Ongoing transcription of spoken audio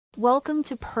Welcome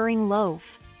to Purring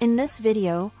Loaf. In this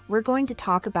video, we're going to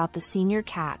talk about the senior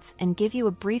cats and give you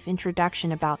a brief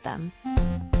introduction about them.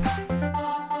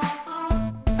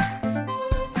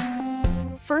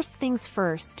 First things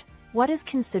first, what is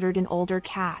considered an older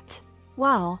cat?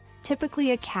 Well,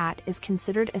 typically a cat is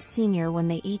considered a senior when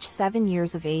they reach 7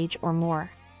 years of age or more.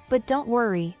 But don't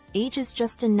worry, age is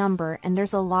just a number and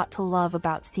there's a lot to love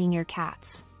about senior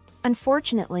cats.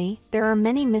 Unfortunately, there are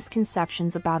many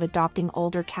misconceptions about adopting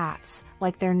older cats,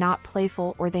 like they're not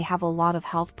playful or they have a lot of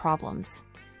health problems.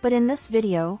 But in this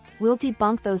video, we'll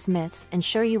debunk those myths and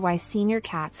show you why senior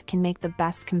cats can make the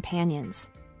best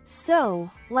companions. So,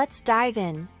 let's dive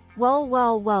in. Well,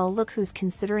 look who's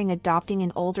considering adopting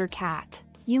an older cat.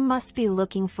 You must be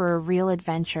looking for a real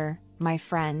adventure, my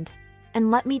friend.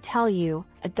 And let me tell you,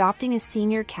 adopting a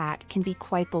senior cat can be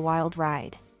quite the wild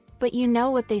ride. But you know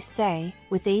what they say,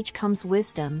 with age comes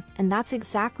wisdom, and that's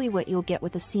exactly what you'll get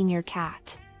with a senior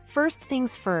cat. First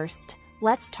things first,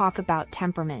 let's talk about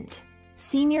temperament.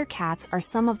 Senior cats are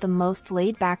some of the most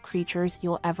laid-back creatures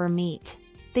you'll ever meet.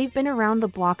 They've been around the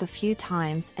block a few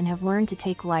times and have learned to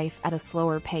take life at a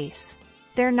slower pace.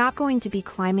 They're not going to be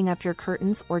climbing up your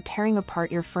curtains or tearing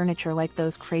apart your furniture like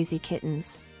those crazy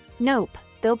kittens. Nope,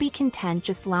 they'll be content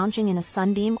just lounging in a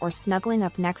sunbeam or snuggling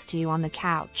up next to you on the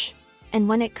couch. And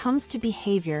when it comes to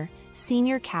behavior,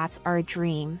 senior cats are a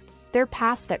dream. They're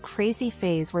past that crazy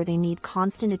phase where they need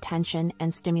constant attention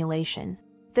and stimulation.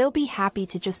 They'll be happy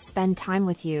to just spend time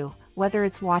with you, whether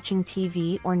it's watching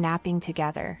TV or napping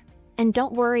together. And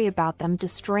don't worry about them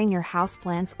destroying your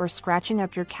houseplants or scratching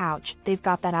up your couch, they've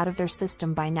got that out of their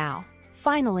system by now.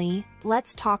 Finally,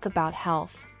 let's talk about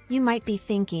health. You might be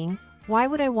thinking, why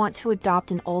would I want to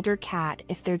adopt an older cat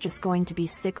if they're just going to be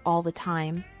sick all the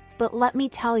time? But let me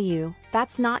tell you,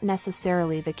 that's not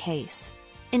necessarily the case.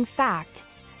 In fact,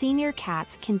 senior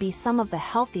cats can be some of the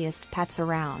healthiest pets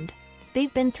around.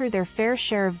 They've been through their fair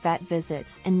share of vet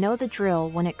visits and know the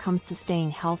drill when it comes to staying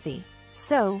healthy.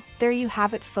 So, there you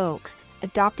have it folks,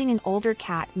 adopting an older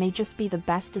cat may just be the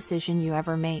best decision you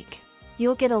ever make.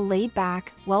 You'll get a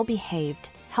laid-back, well-behaved,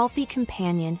 healthy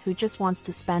companion who just wants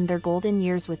to spend their golden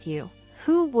years with you.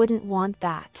 Who wouldn't want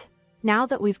that? Now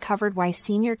that we've covered why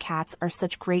senior cats are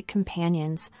such great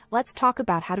companions, let's talk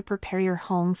about how to prepare your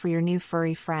home for your new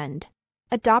furry friend.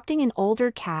 Adopting an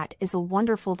older cat is a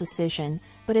wonderful decision,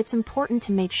 but it's important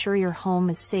to make sure your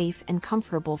home is safe and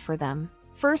comfortable for them.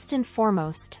 First and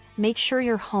foremost, make sure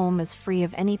your home is free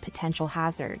of any potential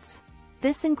hazards.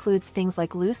 This includes things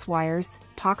like loose wires,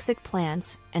 toxic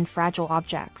plants, and fragile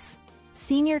objects.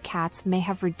 Senior cats may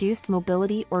have reduced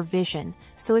mobility or vision,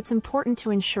 so it's important to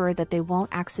ensure that they won't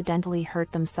accidentally hurt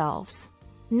themselves.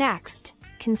 Next,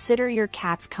 consider your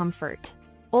cat's comfort.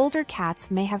 Older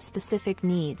cats may have specific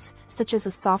needs, such as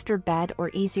a softer bed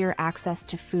or easier access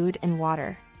to food and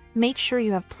water. Make sure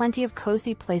you have plenty of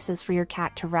cozy places for your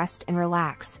cat to rest and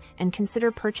relax, and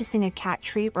consider purchasing a cat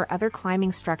tree or other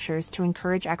climbing structures to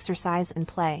encourage exercise and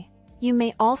play. You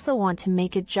may also want to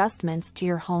make adjustments to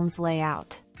your home's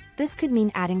layout. This could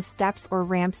mean adding steps or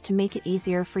ramps to make it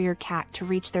easier for your cat to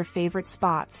reach their favorite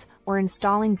spots, or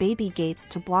installing baby gates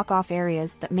to block off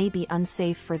areas that may be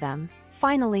unsafe for them.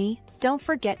 Finally, don't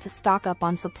forget to stock up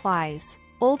on supplies.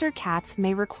 Older cats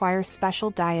may require special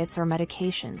diets or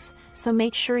medications, so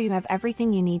make sure you have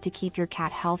everything you need to keep your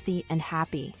cat healthy and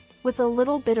happy. With a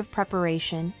little bit of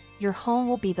preparation, your home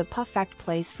will be the perfect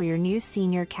place for your new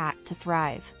senior cat to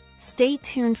thrive. Stay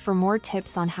tuned for more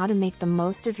tips on how to make the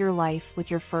most of your life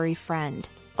with your furry friend.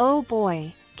 Oh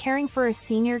boy, caring for a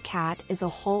senior cat is a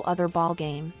whole other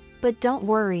ballgame. But don't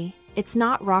worry, it's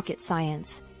not rocket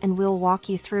science, and we'll walk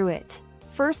you through it.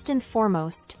 First and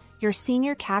foremost, your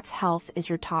senior cat's health is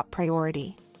your top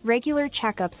priority. Regular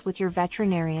checkups with your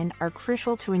veterinarian are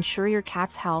crucial to ensure your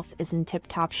cat's health is in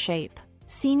tip-top shape.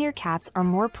 Senior cats are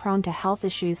more prone to health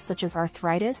issues such as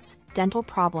arthritis, dental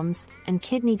problems, and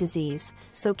kidney disease,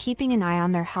 so keeping an eye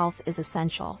on their health is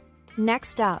essential.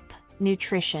 Next up,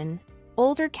 nutrition.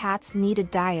 Older cats need a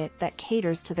diet that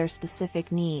caters to their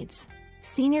specific needs.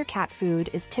 Senior cat food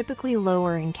is typically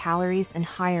lower in calories and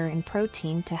higher in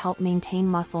protein to help maintain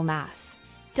muscle mass.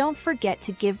 Don't forget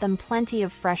to give them plenty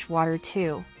of fresh water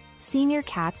too. Senior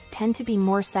cats tend to be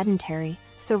more sedentary,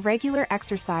 so regular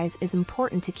exercise is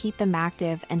important to keep them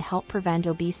active and help prevent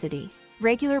obesity.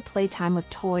 Regular playtime with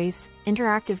toys,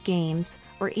 interactive games,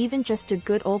 or even just a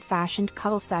good old-fashioned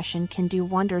cuddle session can do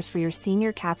wonders for your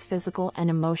senior cat's physical and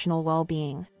emotional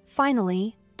well-being.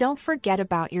 Finally, don't forget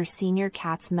about your senior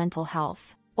cat's mental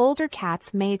health. Older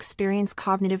cats may experience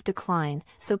cognitive decline,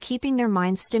 so keeping their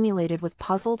minds stimulated with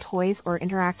puzzle toys or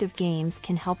interactive games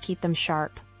can help keep them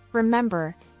sharp.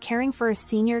 Remember, caring for a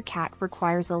senior cat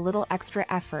requires a little extra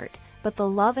effort, but the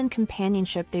love and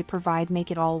companionship they provide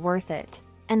make it all worth it.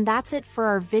 And that's it for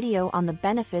our video on the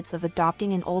benefits of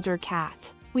adopting an older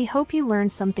cat. We hope you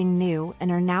learned something new and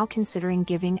are now considering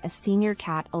giving a senior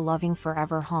cat a loving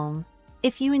forever home.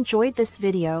 If you enjoyed this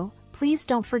video, please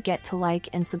don't forget to like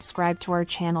and subscribe to our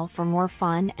channel for more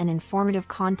fun and informative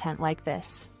content like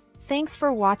this. Thanks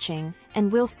for watching,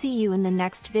 and we'll see you in the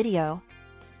next video.